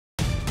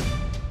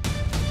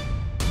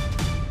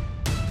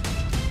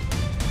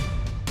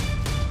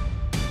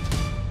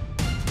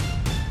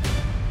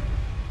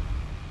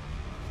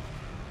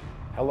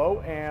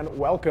Hello and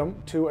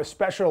welcome to a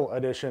special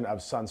edition of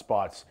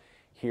Sunspots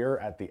here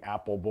at the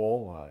Apple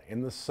Bowl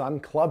in the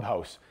Sun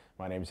Clubhouse.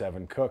 My name is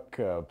Evan Cooke.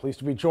 Pleased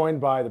to be joined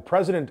by the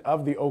president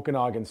of the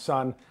Okanagan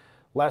Sun,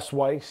 Les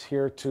Weiss,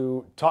 here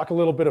to talk a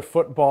little bit of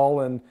football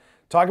and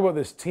talk about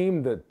this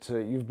team that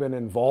you've been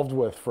involved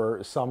with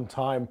for some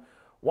time.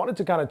 Wanted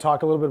to kind of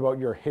talk a little bit about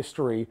your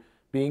history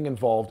being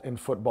involved in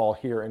football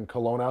here in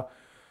Kelowna.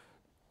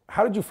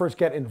 How did you first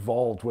get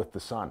involved with the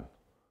Sun?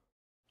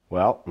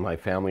 Well, my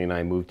family and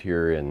I moved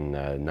here in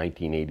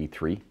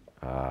 1983,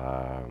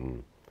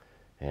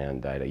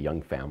 and I had a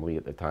young family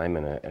at the time,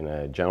 and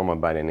a gentleman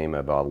by the name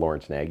of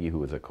Lawrence Nagy, who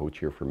was a coach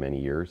here for many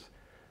years,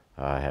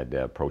 had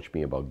approached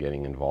me about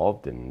getting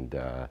involved. And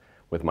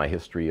with my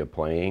history of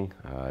playing,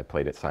 I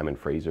played at Simon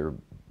Fraser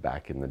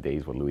back in the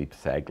days with Louis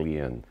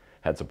Pisagli and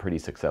had some pretty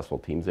successful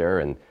teams there.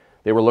 And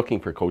they were looking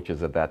for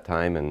coaches at that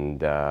time,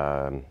 and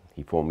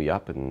he phoned me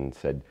up and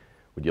said,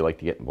 "Would you like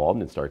to get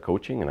involved and start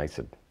coaching?" And I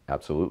said,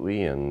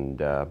 "Absolutely."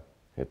 And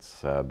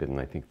it's been,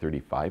 I think,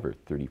 35 or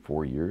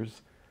 34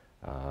 years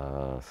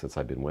since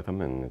I've been with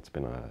him, and it's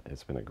been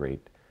a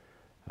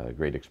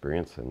great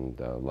experience, and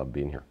love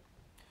being here.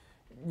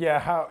 Yeah,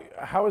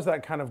 how has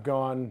that kind of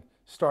gone,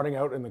 starting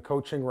out in the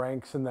coaching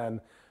ranks and then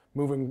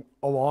moving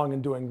along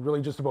and doing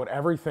really just about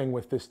everything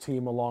with this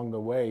team along the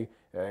way?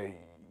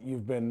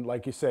 You've been,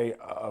 like you say,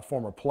 a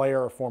former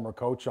player, a former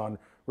coach on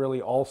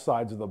really all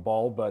sides of the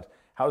ball, but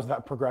how's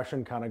that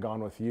progression kind of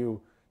gone with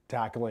you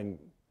tackling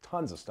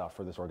tons of stuff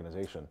for this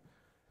organization?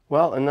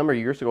 Well, a number of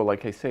years ago,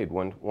 like I said,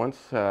 once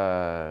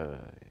the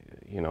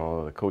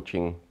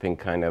coaching thing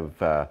kind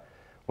of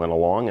went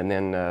along, and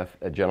then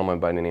a gentleman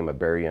by the name of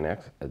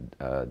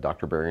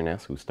Dr. Barry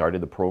Ness, who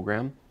started the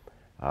program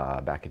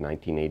back in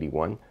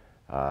 1981,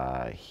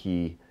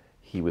 he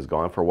was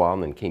gone for a while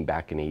and then came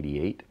back in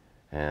 '88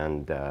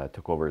 and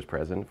took over as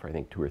president for, I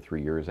think, 2 or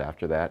 3 years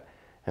after that.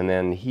 And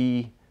then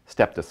he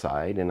stepped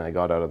aside, and I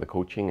got out of the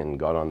coaching and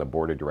got on the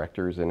board of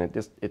directors, and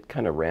it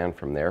kind of ran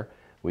from there.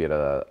 We had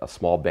a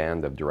small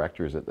band of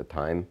directors at the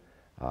time,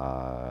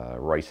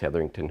 Royce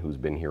Hetherington, who's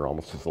been here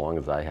almost as long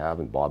as I have,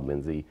 and Bob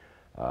Lindsay,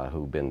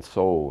 who've been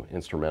so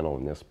instrumental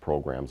in this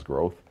program's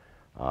growth.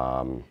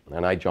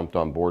 And I jumped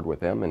on board with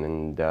them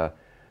and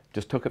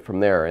just took it from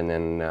there. And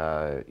then,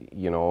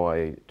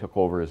 I took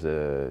over as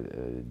a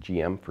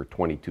GM for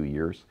 22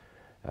 years.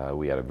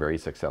 We had a very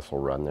successful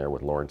run there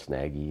with Lawrence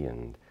Nagy,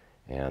 and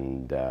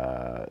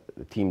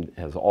the team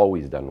has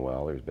always done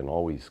well. There's been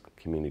always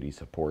community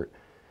support,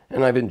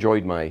 and I've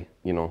enjoyed my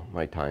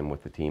time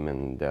with the team,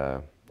 and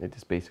it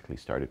just basically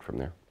started from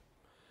there.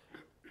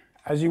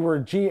 As you were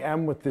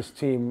GM with this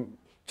team,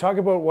 talk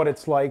about what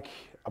it's like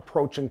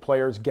approaching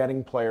players,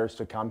 getting players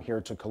to come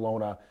here to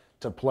Kelowna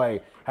to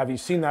play. Have you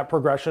seen that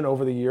progression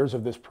over the years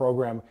of this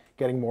program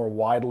getting more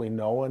widely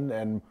known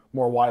and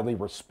more widely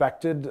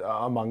respected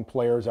among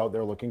players out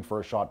there looking for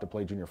a shot to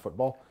play junior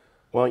football?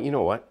 Well, you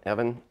know what,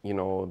 Evan?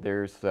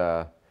 There's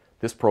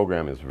this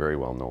program is very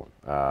well known.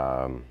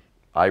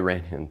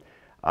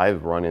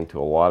 I've run into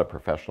a lot of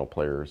professional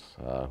players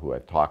who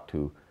I've talked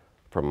to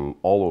from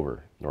all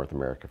over North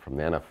America, from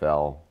the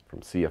NFL,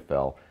 from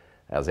CFL.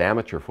 As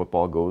amateur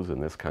football goes in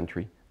this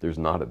country, there's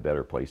not a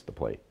better place to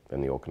play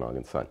than the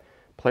Okanagan Sun.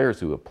 Players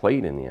who have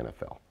played in the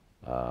NFL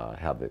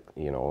have it.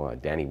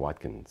 Danny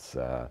Watkins,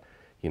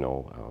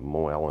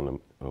 Mo Ellen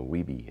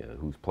Weeby,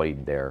 who's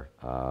played there.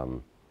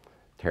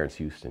 Terrence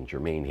Houston,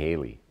 Jermaine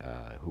Haley,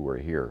 who are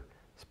here,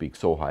 speak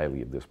so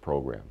highly of this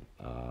program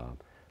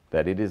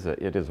that it is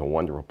a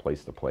wonderful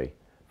place to play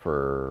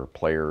for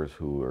players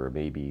who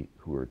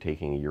are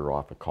taking a year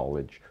off of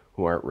college,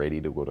 who aren't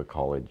ready to go to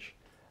college,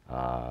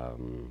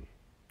 and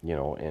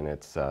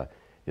it's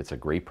a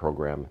great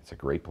program. It's a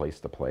great place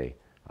to play.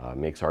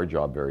 Makes our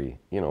job very,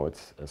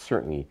 it's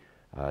certainly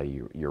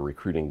you're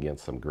recruiting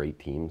against some great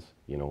teams,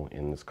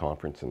 in this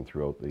conference and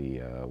throughout the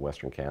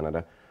Western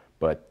Canada,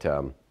 but.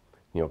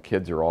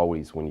 Kids are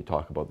always, when you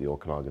talk about the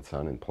Okanagan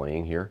Sun and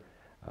playing here,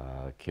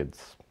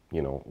 kids,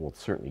 will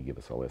certainly give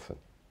us a listen.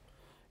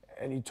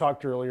 And you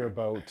talked earlier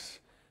about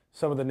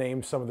some of the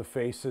names, some of the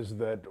faces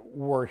that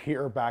were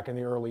here back in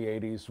the early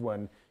 '80s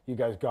when you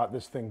guys got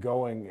this thing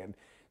going. And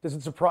does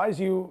it surprise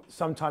you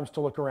sometimes to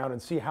look around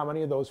and see how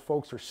many of those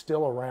folks are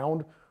still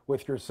around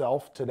with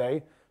yourself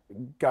today?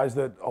 Guys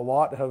that a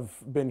lot have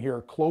been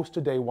here close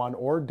to day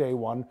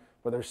one,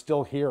 but they're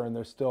still here and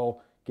they're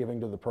still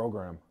giving to the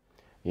program.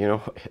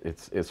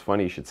 It's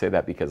funny you should say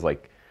that, because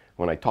like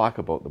when I talk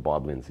about the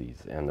Bob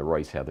Lindsays and the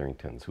Royce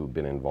Hetheringtons who've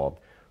been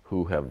involved,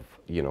 who have,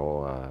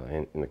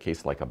 in the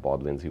case like a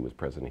Bob Lindsay was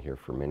president here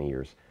for many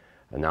years,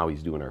 and now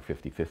he's doing our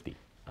 50-50.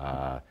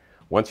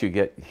 Once you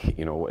get,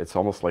 it's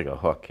almost like a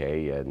hook,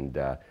 hey, and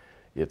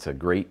it's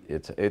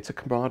a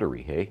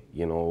camaraderie, hey,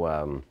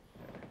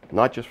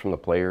 not just from the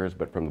players,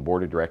 but from the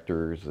board of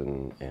directors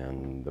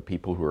and the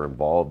people who are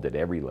involved at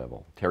every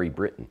level. Terry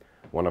Britton,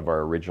 one of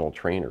our original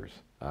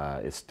trainers,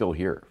 is still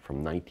here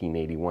from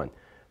 1981,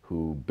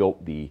 who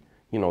built the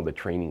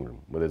training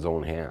room with his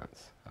own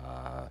hands.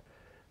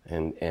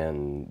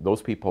 And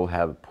those people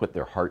have put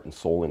their heart and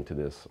soul into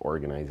this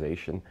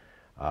organization.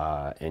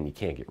 and you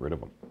can't get rid of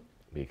them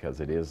because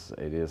it is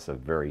a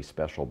very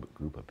special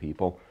group of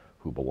people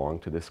who belong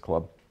to this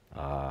club.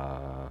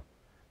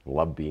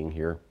 Love being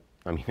here.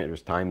 I mean,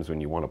 there's times when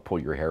you want to pull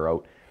your hair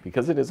out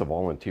because it is a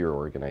volunteer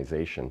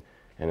organization,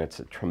 and it's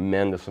a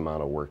tremendous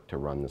amount of work to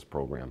run this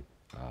program.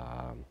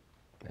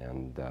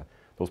 And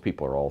those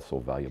people are also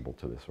valuable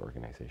to this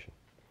organization.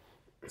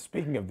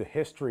 Speaking of the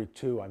history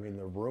too, I mean,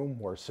 the room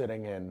we're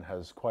sitting in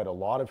has quite a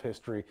lot of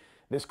history.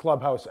 This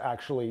clubhouse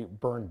actually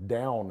burned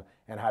down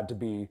and had to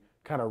be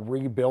kind of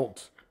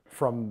rebuilt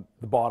from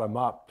the bottom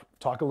up.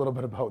 Talk a little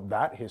bit about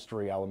that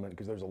history element,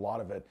 because there's a lot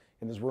of it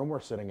in this room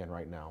we're sitting in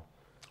right now.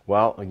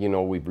 Well, you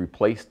know, we've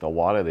replaced a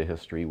lot of the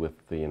history with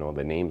the, you know,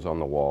 the names on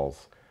the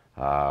walls.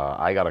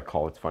 I got a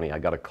call, it's funny, I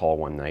got a call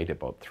one night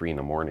about 3 in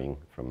the morning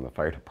from the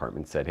fire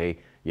department, said, hey,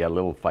 you had a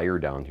little fire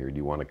down here, do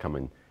you want to come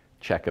and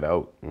check it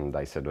out? And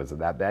I said, was it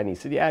that bad? And he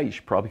said, yeah, you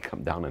should probably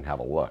come down and have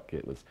a look.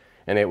 It was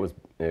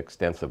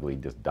extensively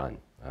just done,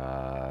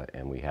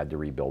 and we had to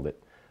rebuild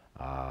it.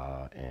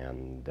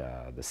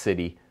 The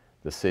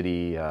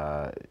city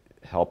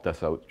helped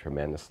us out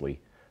tremendously.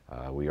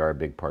 We are a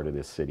big part of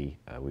this city.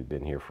 We've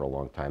been here for a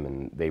long time,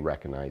 and they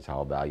recognize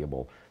how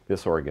valuable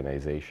this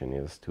organization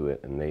is to it,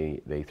 and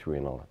they threw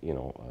in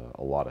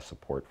a lot of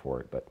support for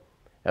it. But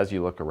as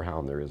you look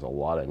around, there is a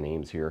lot of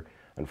names here.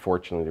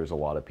 Unfortunately, there's a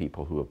lot of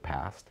people who have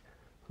passed,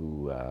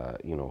 who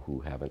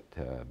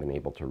haven't been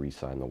able to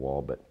re-sign the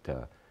wall. But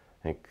I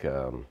think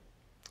that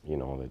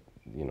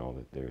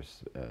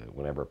there's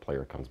whenever a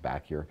player comes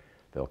back here,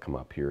 they'll come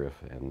up here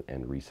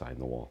and re-sign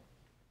the wall.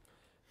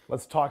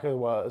 Let's talk as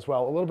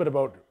well a little bit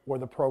about where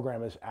the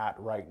program is at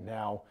right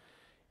now.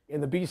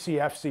 In the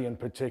BCFC in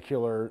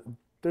particular,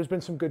 there's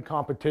been some good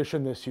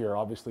competition this year.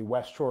 Obviously,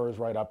 West Shore is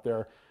right up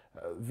there.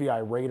 VI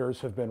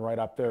Raiders have been right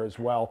up there as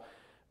well.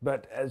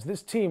 But as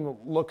this team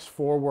looks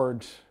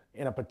forward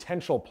in a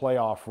potential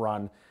playoff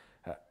run,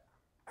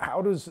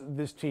 how does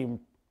this team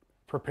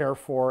prepare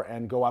for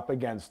and go up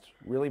against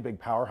really big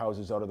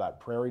powerhouses out of that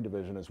Prairie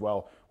division as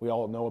well? We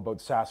all know about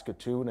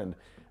Saskatoon, and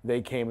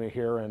they came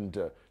here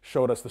and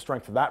showed us the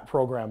strength of that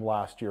program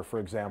last year, for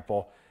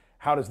example.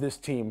 How does this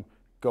team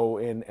go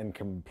in and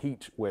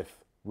compete with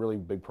really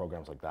big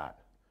programs like that?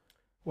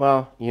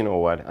 Well, you know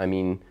what, I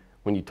mean,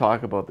 when you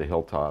talk about the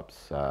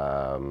Hilltops,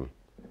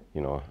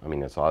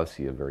 it's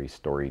obviously a very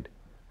storied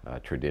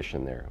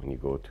tradition there. When you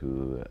go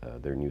to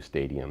their new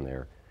stadium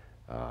there,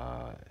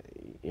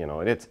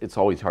 it's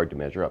always hard to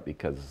measure up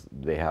because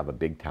they have a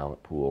big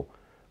talent pool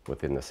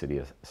within the city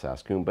of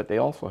Saskatoon, but they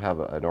also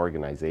have an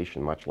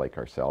organization much like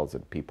ourselves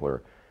that people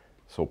are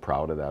so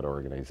proud of that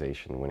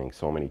organization, winning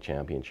so many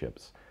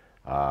championships.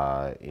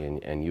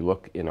 And you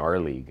look in our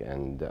league,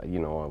 and I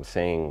was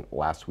saying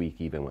last week,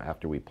 even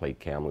after we played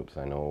Kamloops,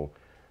 I know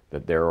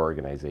that their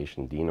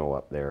organization, Dino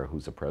up there,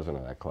 who's the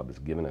president of that club, has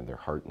given it their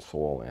heart and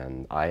soul,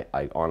 and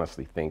I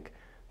honestly think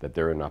that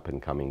they're an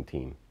up-and-coming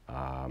team.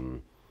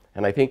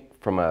 And I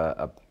think from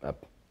a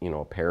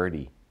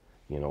parity,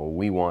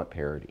 we want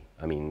parity.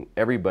 I mean,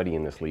 everybody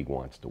in this league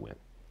wants to win,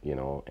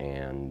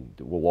 and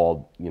we'll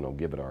all,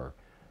 give it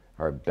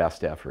our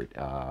best effort.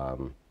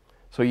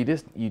 So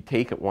you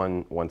take it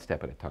one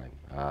step at a time.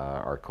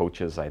 Our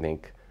coaches, I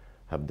think,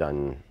 have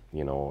done,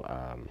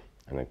 an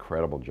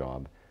incredible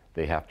job.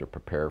 They have to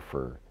prepare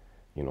for,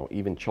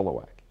 even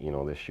Chilliwack,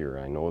 this year.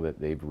 I know that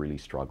they've really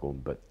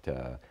struggled, but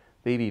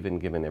they've even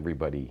given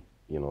everybody,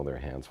 their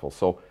hands full.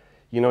 So,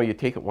 you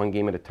take it one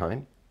game at a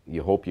time.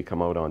 You hope you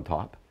come out on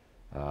top.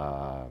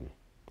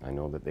 I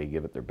know that they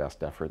give it their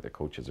best effort. The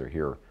coaches are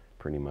here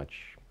pretty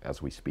much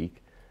as we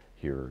speak,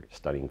 here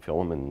studying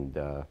film, and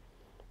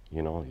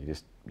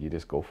you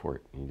just go for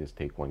it. You just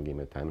take one game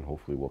at a time, and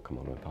hopefully we'll come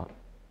out on top.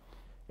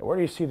 Where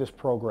do you see this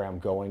program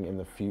going in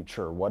the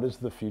future? What does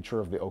the future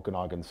of the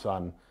Okanagan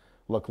Sun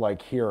look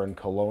like here in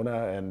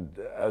Kelowna, and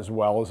as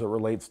well as it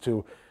relates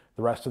to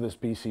the rest of this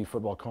BC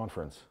football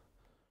conference?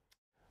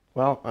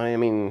 Well, I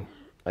mean,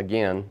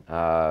 again,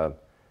 30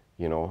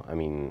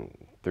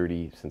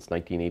 since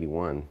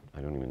 1981. I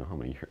don't even know how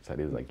many years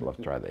that is. Like,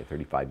 let's try that.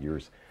 35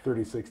 years.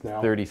 36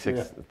 now.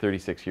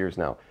 36 years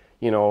now.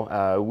 We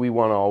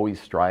want to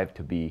always strive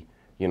to be.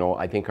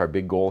 I think our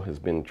big goal has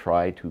been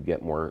try to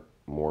get more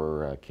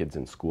kids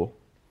in school.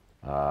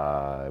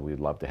 We'd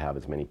love to have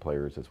as many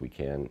players as we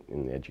can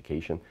in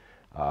education.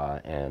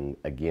 And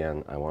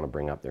again, I want to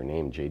bring up their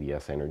name,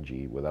 JDS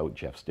Energy. Without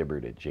Jeff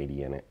Stibbert at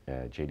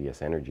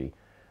JDS Energy,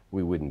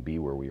 we wouldn't be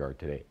where we are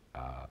today.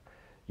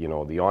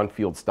 The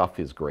on-field stuff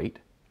is great,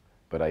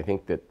 but I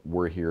think that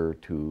we're here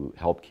to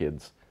help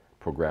kids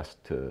progress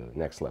to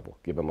next level,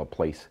 give them a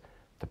place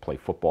to play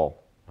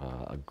football,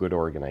 a good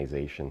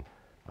organization,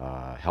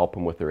 help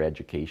them with their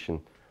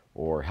education,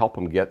 or help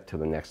them get to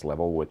the next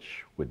level,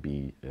 which would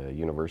be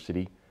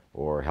university,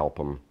 or help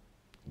them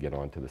get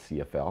onto the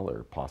CFL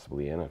or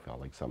possibly NFL,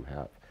 like some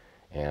have.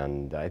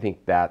 And I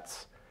think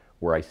that's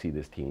where I see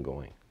this team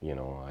going.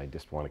 I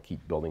just want to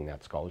keep building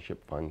that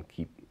scholarship fund,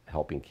 keep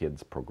helping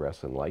kids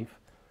progress in life.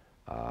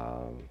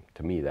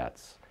 To me,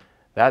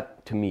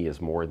 that to me is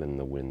more than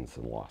the wins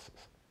and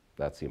losses.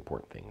 That's the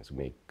important thing, is we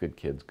make good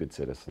kids, good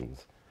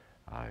citizens,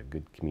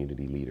 good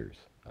community leaders.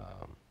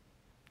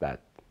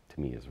 That,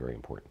 to me, is very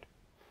important.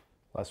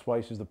 Les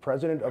Weiss is the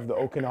president of the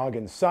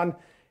Okanagan Sun,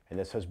 and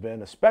this has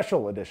been a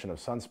special edition of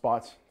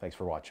Sunspots. Thanks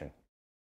for watching.